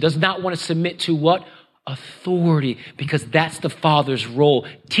generation that does not want to submit to what? Authority, because that's the Father's role,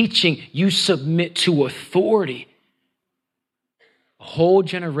 teaching you submit to authority. A whole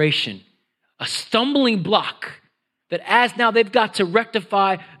generation, a stumbling block that as now they've got to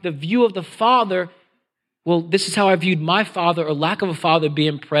rectify the view of the Father. Well, this is how I viewed my father, or lack of a father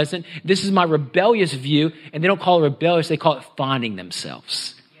being present. This is my rebellious view. And they don't call it rebellious, they call it finding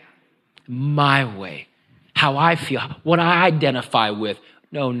themselves. My way, how I feel, what I identify with.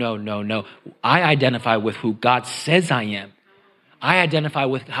 No. I identify with who God says I am. I identify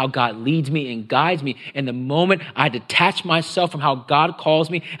with how God leads me and guides me. And the moment I detach myself from how God calls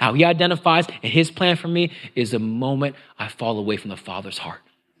me, how he identifies and his plan for me, is the moment I fall away from the Father's heart.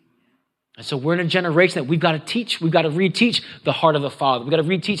 And so we're in a generation that we've got to teach, we've got to reteach the heart of the Father. We've got to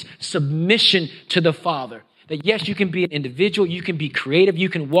reteach submission to the Father. That yes, you can be an individual, you can be creative, you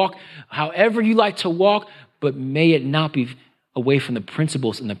can walk however you like to walk, but may it not be away from the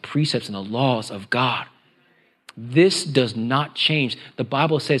principles and the precepts and the laws of God. This does not change. The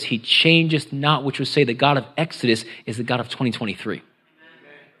Bible says he changes not, which would say the God of Exodus is the God of 2023.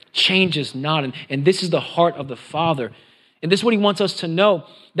 Changes not. And this is the heart of the Father. And this is what he wants us to know,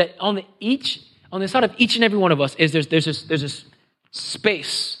 that on the side of each and every one of us is there's this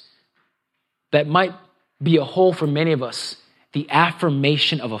space that might be a hole for many of us, the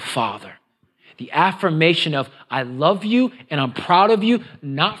affirmation of a father. The affirmation of, I love you and I'm proud of you,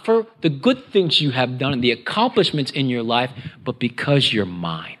 not for the good things you have done and the accomplishments in your life, but because you're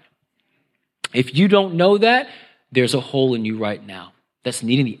mine. If you don't know that, there's a hole in you right now that's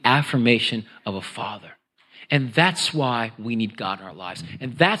needing the affirmation of a father. And that's why we need God in our lives.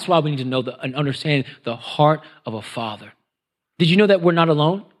 And that's why we need to know and understand the heart of a father. Did you know that we're not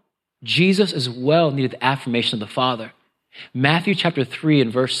alone? Jesus as well needed the affirmation of the Father. Matthew chapter 3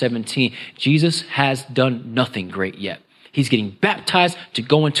 and verse 17, Jesus has done nothing great yet. He's getting baptized to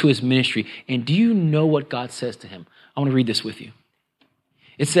go into his ministry. And do you know what God says to him? I want to read this with you.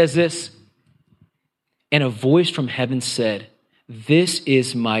 It says this, and a voice from heaven said, this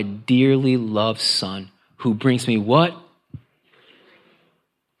is my dearly loved son who brings me what?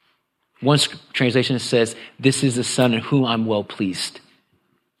 One translation says, this is the son in whom I'm well pleased.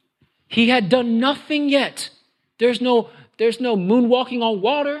 He had done nothing yet. There's no moonwalking on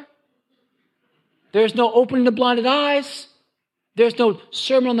water. There's no opening the blinded eyes. There's no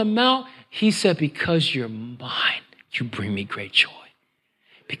Sermon on the Mount. He said, because you're mine, you bring me great joy.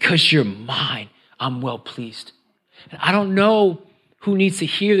 Because you're mine, I'm well pleased. And I don't know who needs to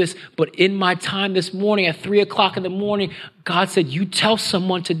hear this, but in my time this morning at 3:00 in the morning, God said, you tell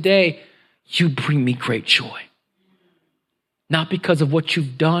someone today, you bring me great joy. Not because of what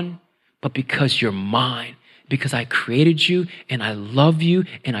you've done, but because you're mine. Because I created you and I love you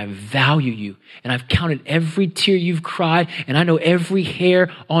and I value you. And I've counted every tear you've cried and I know every hair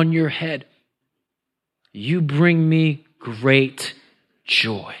on your head. You bring me great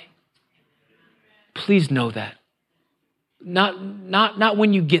joy. Please know that. Not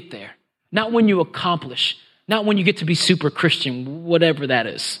when you get there. Not when you accomplish. Not when you get to be super Christian, whatever that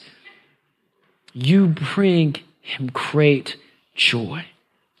is. You bring him great joy.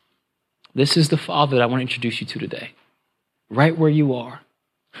 This is the Father that I want to introduce you to today. Right where you are.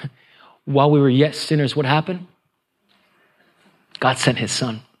 While we were yet sinners, what happened? God sent his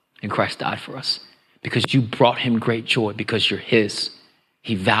son and Christ died for us. because you brought him great joy, because you're his.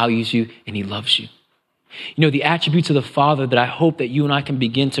 He values you and he loves you. You know, the attributes of the Father that I hope that you and I can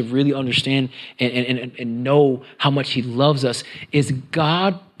begin to really understand and know how much he loves us is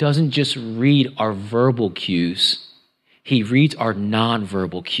God doesn't just read our verbal cues. He reads our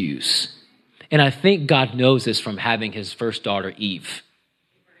nonverbal cues. And I think God knows this from having his first daughter, Eve.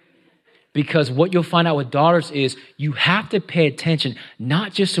 Because what you'll find out with daughters is you have to pay attention,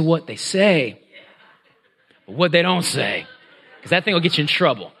 not just to what they say, but what they don't say. Because that thing will get you in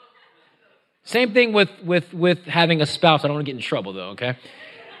trouble. Same thing with having a spouse. I don't want to get in trouble though, okay?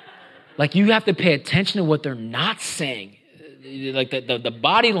 Like you have to pay attention to what they're not saying. Like the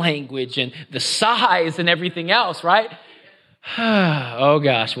body language and the size and everything else, right? Oh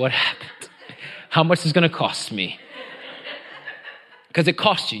gosh, what happened? How much is it going to cost me? Because it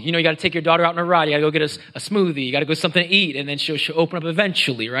costs you. You know, you got to take your daughter out on a ride. You got to go get a smoothie. You got to go something to eat. And then she'll open up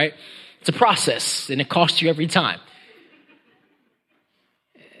eventually, right? It's a process and it costs you every time.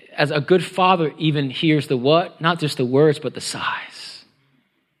 As a good father even hears the what? Not just the words, but the sighs.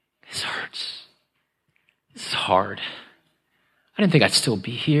 This hurts. This is hard. I didn't think I'd still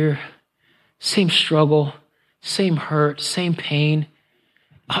be here. Same struggle, same hurt, same pain.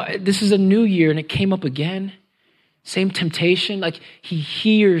 This is a new year and it came up again. Same temptation. Like he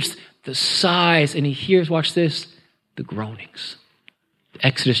hears the sighs and he hears, watch this, the groanings.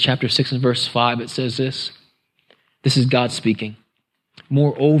 Exodus chapter 6 and verse 5, it says this. This is God speaking.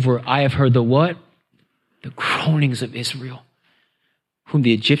 Moreover, I have heard the what? The groanings of Israel, whom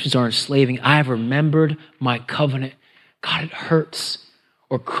the Egyptians are enslaving. I have remembered my covenant. God, it hurts.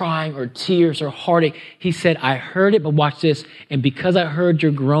 Or crying or tears or heartache. He said, I heard it, but watch this. And because I heard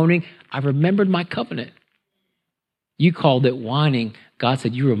your groaning, I remembered my covenant. You called it whining. God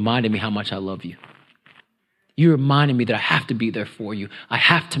said, you reminded me how much I love you. You reminded me that I have to be there for you. I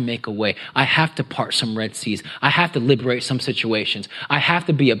have to make a way. I have to part some Red Seas. I have to liberate some situations. I have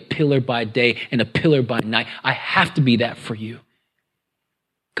to be a pillar by day and a pillar by night. I have to be that for you.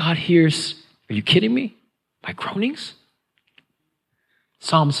 God hears, are you kidding me? My groanings?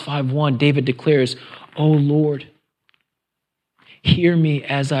 Psalms 5:1, David declares, O Lord, hear me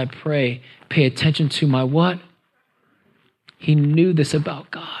as I pray. Pay attention to my what? He knew this about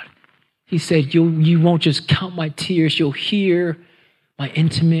God. He said, you won't just count my tears, you'll hear my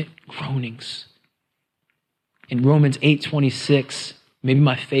intimate groanings. In Romans 8:26, maybe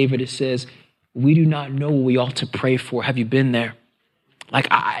my favorite, it says, we do not know what we ought to pray for. Have you been there? Like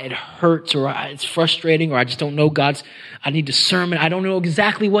it hurts or it's frustrating or I just don't know I need discernment. I don't know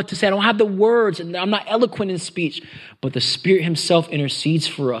exactly what to say. I don't have the words and I'm not eloquent in speech. But the Spirit himself intercedes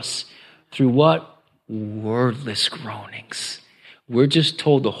for us through what? Wordless groanings. We're just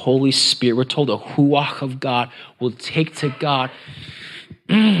told the Holy Spirit, we're told the Ruach of God will take to God.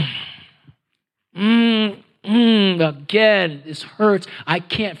 Again, this hurts. I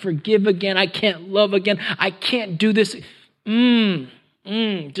can't forgive again. I can't love again. I can't do this.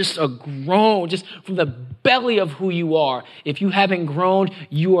 Just a groan, just from the belly of who you are. If you haven't groaned,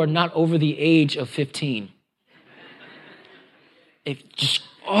 you are not over the age of 15. If just,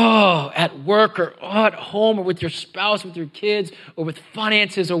 at work or at home or with your spouse, with your kids or with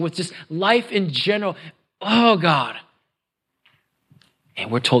finances or with just life in general. Oh, God.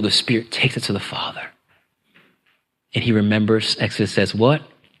 And we're told the Spirit takes it to the Father. And he remembers, Exodus says, what?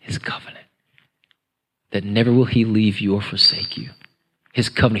 His covenant. That never will he leave you or forsake you. His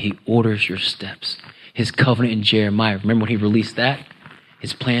covenant, he orders your steps. His covenant in Jeremiah, remember when he released that?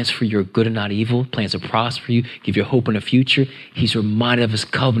 His plans for your good and not evil, plans to prosper you, give you hope in the future. He's reminded of his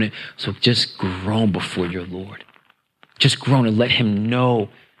covenant. So just groan before your Lord. Just groan and let him know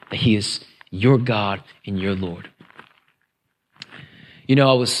that he is your God and your Lord. You know,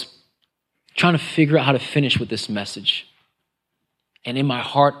 I was trying to figure out how to finish with this message. And in my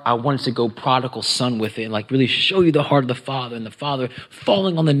heart, I wanted to go prodigal son with it and like really show you the heart of the Father and the Father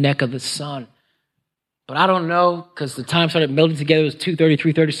falling on the neck of the Son. But I don't know, because the time started melding together. It was 2:30,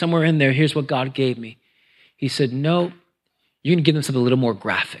 3:30, somewhere in there. Here's what God gave me. He said, no, you're going to give them something a little more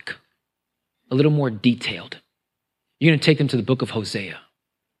graphic, a little more detailed. You're going to take them to the book of Hosea.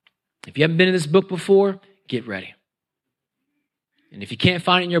 If you haven't been in this book before, get ready. And if you can't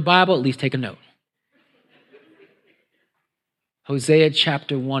find it in your Bible, at least take a note. Hosea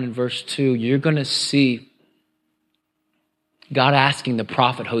chapter 1 and verse 2, you're going to see God asking the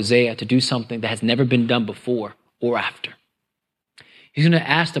prophet Hosea to do something that has never been done before or after. He's going to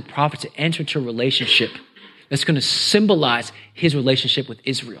ask the prophet to enter into a relationship that's going to symbolize his relationship with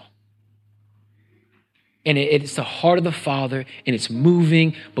Israel. And it's the heart of the Father, and it's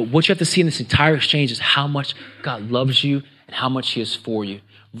moving. But what you have to see in this entire exchange is how much God loves you and how much he is for you.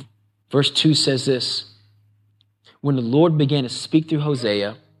 Verse 2 says this, when the Lord began to speak through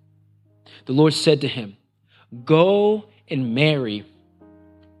Hosea, the Lord said to him, go and marry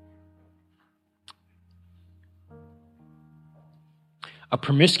a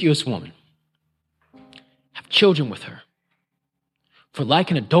promiscuous woman. Have children with her. For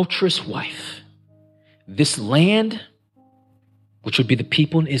like an adulterous wife, this land, which would be the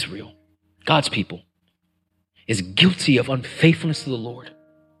people in Israel, God's people, is guilty of unfaithfulness to the Lord.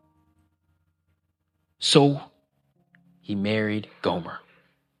 So he married Gomer.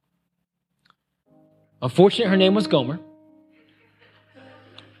 Unfortunate, her name was Gomer.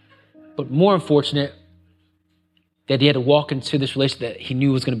 But more unfortunate that he had to walk into this relationship that he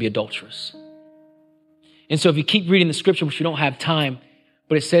knew was going to be adulterous. And so if you keep reading the scripture, which we don't have time,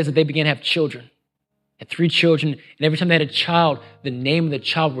 but it says that they began to have children. Had 3 children, and every time they had a child, the name of the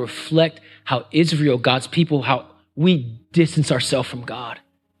child would reflect how Israel, God's people, how we distance ourselves from God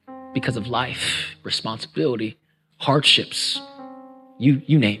because of life, responsibility, hardships,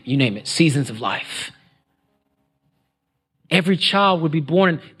 you name it, seasons of life. Every child would be born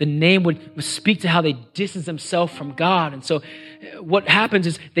and the name would speak to how they distance themselves from God. And so what happens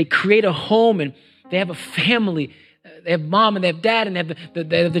is they create a home and they have a family. They have mom and they have dad and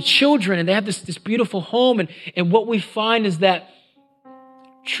they have the children and they have this beautiful home. And what we find is that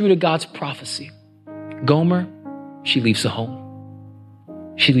true to God's prophecy, Gomer, she leaves the home.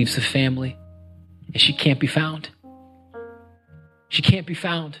 She leaves the family and she can't be found. She can't be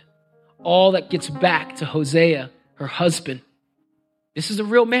found. All that gets back to Hosea, her husband. This is a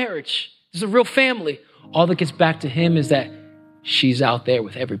real marriage. This is a real family. All that gets back to him is that she's out there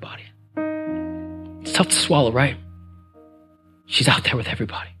with everybody. It's tough to swallow, right? She's out there with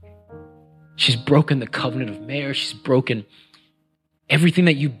everybody. She's broken the covenant of marriage. She's broken everything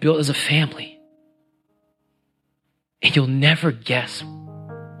that you built as a family. And you'll never guess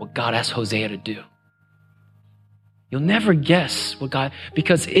what God asked Hosea to do. You'll never guess what God,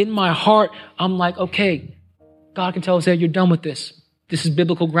 because in my heart, I'm like, okay, God can tell Hosea, you're done with this. This is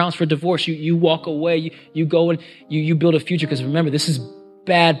biblical grounds for divorce. You walk away, you go and you build a future. Because remember, this is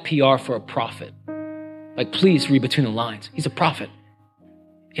bad PR for a prophet. Like, please read between the lines. He's a prophet.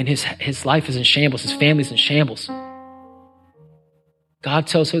 And his life is in shambles. His family's in shambles. God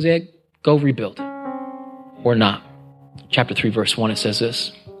tells Hosea, go rebuild. Or not. Chapter 3, verse 1, it says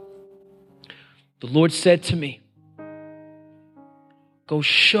this. The Lord said to me, go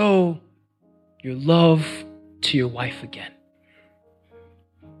show your love to your wife again.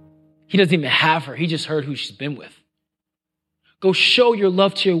 He doesn't even have her. He just heard who she's been with. Go show your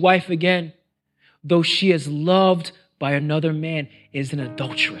love to your wife again. Though she is loved by another man, is an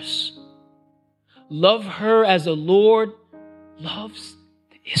adulteress. Love her as the Lord loves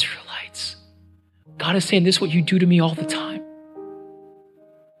the Israelites. God is saying, this is what you do to me all the time.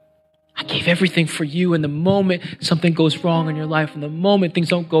 I gave everything for you. And the moment something goes wrong in your life, and the moment things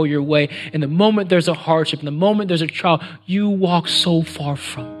don't go your way, and the moment there's a hardship, and the moment there's a trial, you walk so far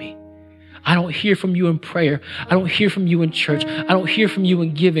from me. I don't hear from you in prayer. I don't hear from you in church. I don't hear from you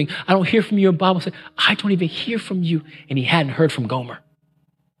in giving. I don't hear from you in Bible study. I don't even hear from you. And he hadn't heard from Gomer.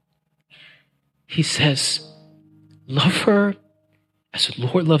 He says, love her as the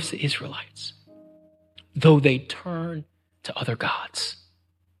Lord loves the Israelites, though they turn to other gods.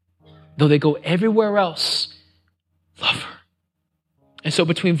 Though they go everywhere else, love her. And so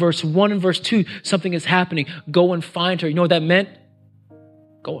between verse 1 and verse 2, something is happening. Go and find her. You know what that meant?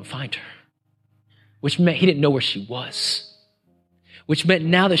 Go and find her. Which meant he didn't know where she was. Which meant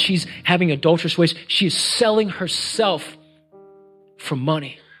now that she's having adulterous ways, she is selling herself for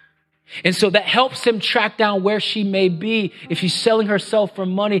money. And so that helps him track down where she may be. If she's selling herself for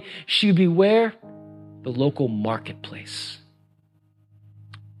money, she would be where? The local marketplace.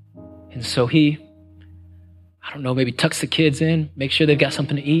 And so he, I don't know, maybe tucks the kids in, make sure they've got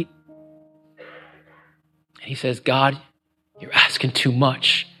something to eat. And he says, God, you're asking too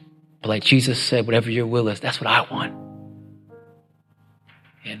much. But like Jesus said, whatever your will is, that's what I want.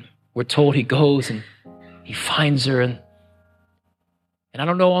 And we're told he goes and he finds her. And I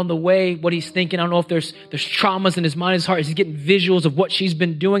don't know on the way what he's thinking. I don't know if there's traumas in his mind, his heart. Is he getting visuals of what she's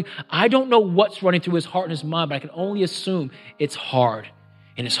been doing? I don't know what's running through his heart and his mind, but I can only assume it's hard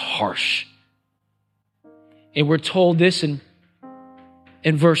and it's harsh. And we're told this in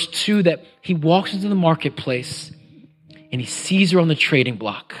verse 2 that he walks into the marketplace and he sees her on the trading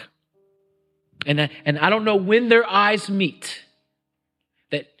block. And I don't know when their eyes meet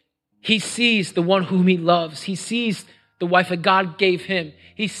that he sees the one whom he loves. He sees the wife that God gave him.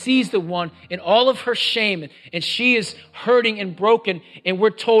 He sees the one in all of her shame, and she is hurting and broken. And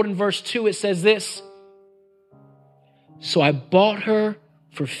we're told in verse 2, it says this. So I bought her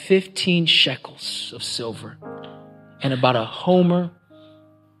for 15 shekels of silver and about a homer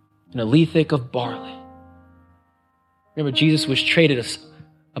and a lethek of barley. Remember, Jesus was traded,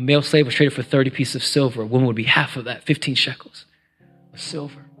 a male slave was traded for 30 pieces of silver. A woman would be half of that, 15 shekels of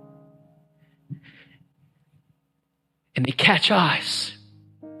silver. And they catch eyes,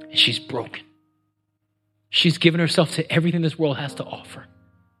 and she's broken. She's given herself to everything this world has to offer.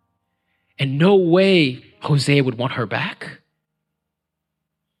 And no way Hosea would want her back.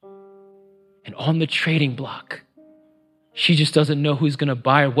 And on the trading block, she just doesn't know who's going to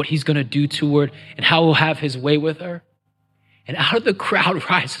buy her, what he's going to do to her, and how he'll have his way with her. And out of the crowd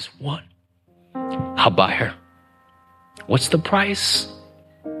rises one. I'll buy her. What's the price?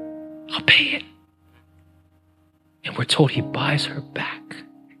 I'll pay it. And we're told he buys her back.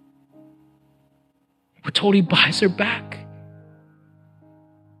 We're told he buys her back.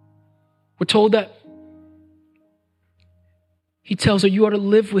 We're told that he tells her, you are to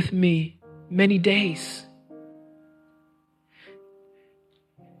live with me many days.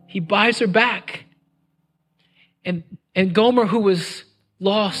 He buys her back. And Gomer, who was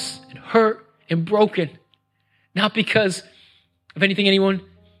lost and hurt and broken, not because of anyone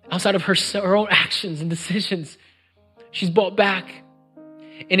outside of her own actions and decisions, she's bought back.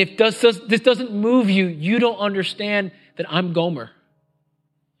 And if this doesn't move you, you don't understand that I'm Gomer.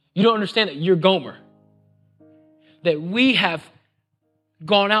 You don't understand that you're Gomer. That we have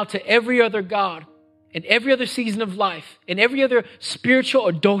gone out to every other god in every other season of life, in every other spiritual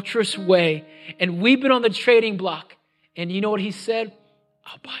adulterous way, and we've been on the trading block. And you know what he said?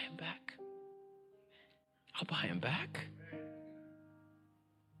 I'll buy him back. I'll buy him back.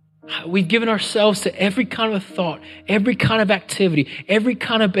 We've given ourselves to every kind of thought, every kind of activity, every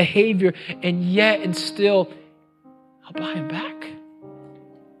kind of behavior, and yet and still, I'll buy him back.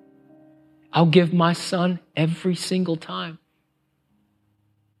 I'll give my son every single time.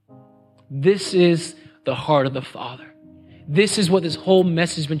 This is the heart of the Father. This is what this whole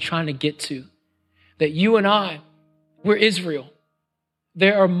message has been trying to get to. That you and I, we're Israel.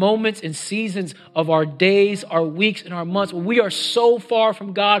 There are moments and seasons of our days, our weeks, and our months where we are so far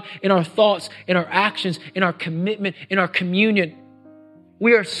from God in our thoughts, in our actions, in our commitment, in our communion.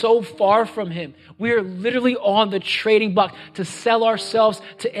 We are so far from him. We are literally on the trading block to sell ourselves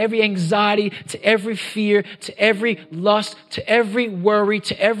to every anxiety, to every fear, to every lust, to every worry,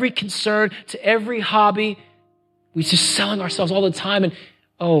 to every concern, to every hobby. We're just selling ourselves all the time. And,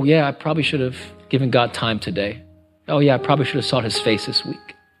 oh yeah, I probably should have given God time today. Oh yeah, I probably should have sought his face this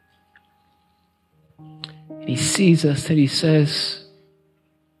week. And he sees us and he says,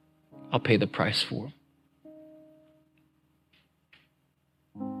 I'll pay the price for him.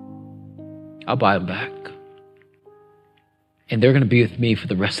 I'll buy them back. And they're going to be with me for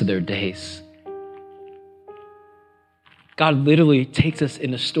the rest of their days. God literally takes us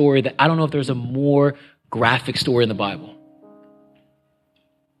in a story that I don't know if there's a more graphic story in the Bible.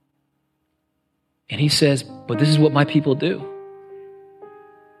 And he says, but this is what my people do.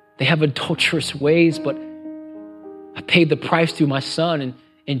 They have adulterous ways, but I paid the price through my son.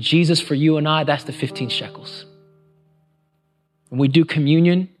 And Jesus, for you and I, that's the 15 shekels. When we do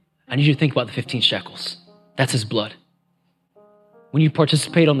communion, I need you to think about the 15 shekels. That's his blood. When you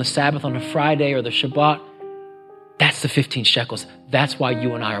participate on the Sabbath, on a Friday or the Shabbat, that's the 15 shekels. That's why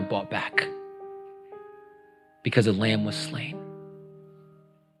you and I are bought back. Because the Lamb was slain.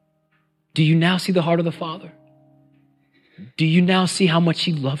 Do you now see the heart of the Father? Do you now see how much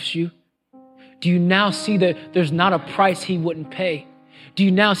he loves you? Do you now see that there's not a price he wouldn't pay? Do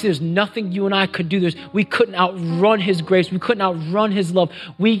you now see there's nothing you and I could do? We couldn't outrun his grace. We couldn't outrun his love.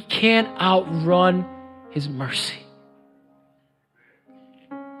 We can't outrun his mercy.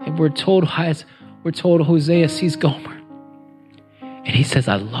 And we're told Hosea sees Gomer. And he says,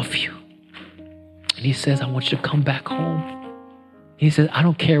 I love you. And he says, I want you to come back home. He says, I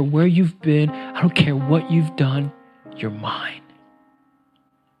don't care where you've been. I don't care what you've done. You're mine.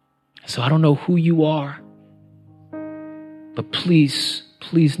 So I don't know who you are. But please,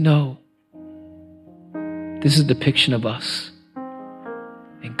 please know, this is a depiction of us.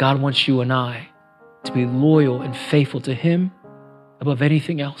 And God wants you and I to be loyal and faithful to him above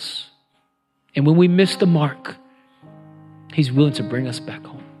anything else. And when we miss the mark, he's willing to bring us back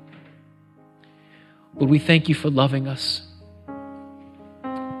home. Lord, we thank you for loving us.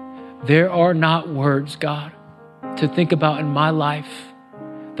 There are not words, God, to think about in my life,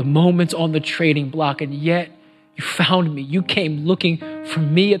 the moments on the trading block, and yet you found me. You came looking for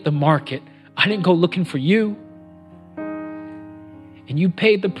me at the market. I didn't go looking for you. And you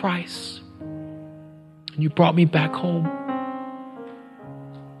paid the price. And you brought me back home.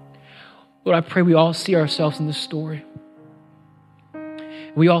 Lord, I pray we all see ourselves in this story.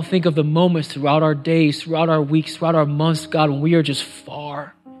 We all think of the moments throughout our days, throughout our weeks, throughout our months, God, when we are just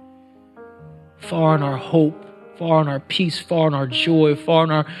far in our hope, far in our peace, far in our joy, far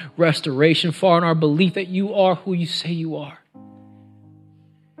in our restoration, far in our belief that you are who you say you are.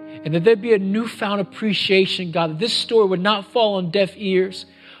 And that there'd be a newfound appreciation, God, that this story would not fall on deaf ears.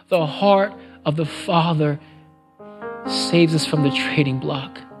 The heart of the Father saves us from the trading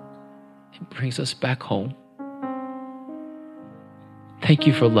block and brings us back home. Thank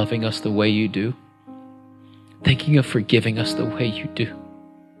you for loving us the way you do. Thank you for forgiving us the way you do.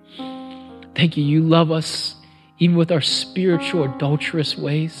 Thank you, you love us even with our spiritual adulterous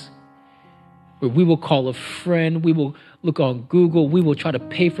ways, where we will call a friend, we will look on Google, we will try to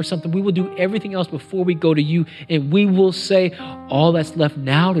pay for something, we will do everything else before we go to you, and we will say, all that's left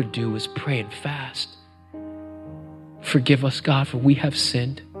now to do is pray and fast. Forgive us, God, for we have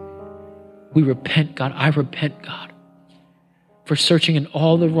sinned. We repent, God. I repent, God, for searching in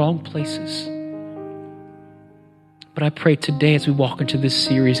all the wrong places. But I pray today as we walk into this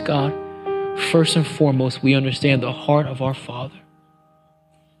series, God, first and foremost, we understand the heart of our Father,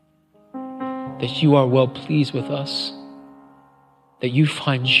 that you are well pleased with us, that you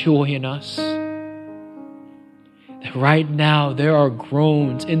find joy in us, that right now there are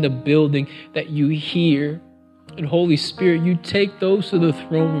groans in the building that you hear. And Holy Spirit, you take those to the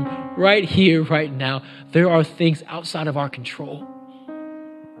throne room right here, right now. There are things outside of our control.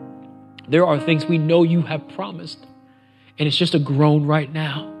 There are things we know you have promised, and it's just a groan right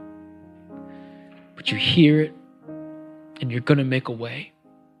now. But you hear it, and you're going to make a way.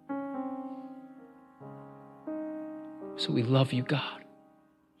 So we love you, God.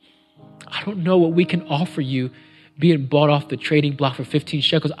 I don't know what we can offer you being bought off the trading block for 15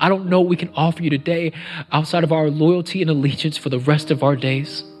 shekels. I don't know what we can offer you today outside of our loyalty and allegiance for the rest of our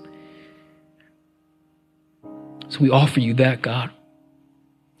days. So we offer you that, God.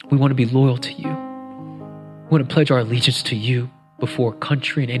 We want to be loyal to you. We want to pledge our allegiance to you before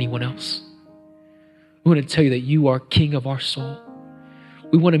country and anyone else. We want to tell you that you are King of our soul.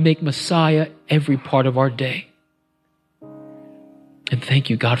 We want to make Messiah every part of our day. And thank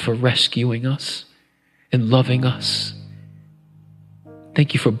you, God, for rescuing us and loving us.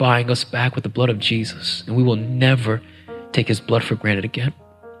 Thank you for buying us back with the blood of Jesus. And we will never take his blood for granted again.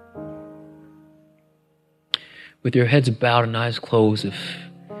 With your heads bowed and eyes closed, if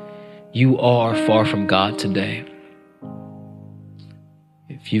you are far from God today,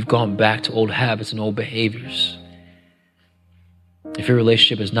 if you've gone back to old habits and old behaviors, if your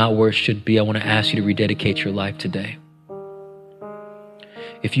relationship is not where it should be, I want to ask you to rededicate your life today.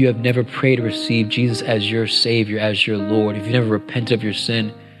 If you have never prayed to receive Jesus as your Savior, as your Lord, if you never repented of your sin,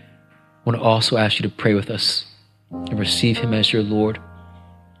 I want to also ask you to pray with us and receive him as your Lord,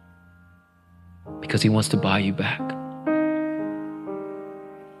 because he wants to buy you back.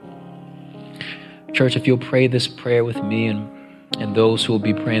 Church, if you'll pray this prayer with me and those who will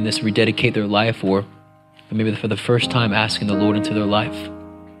be praying this, rededicate their life, or maybe for the first time asking the Lord into their life.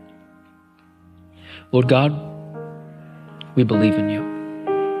 Lord God, we believe in you.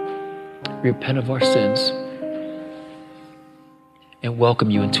 We repent of our sins and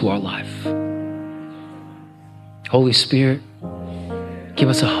welcome you into our life. Holy Spirit, give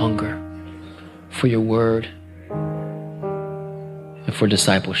us a hunger for your word and for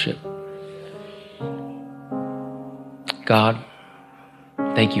discipleship. God,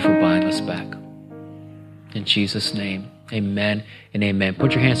 thank you for buying us back. In Jesus' name, amen and amen.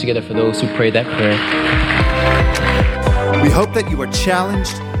 Put your hands together for those who prayed that prayer. We hope that you were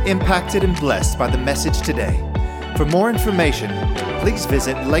challenged, impacted, and blessed by the message today. For more information, please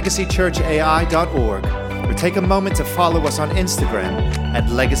visit legacychurchai.org or take a moment to follow us on Instagram at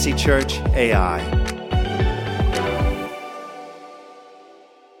legacychurchai.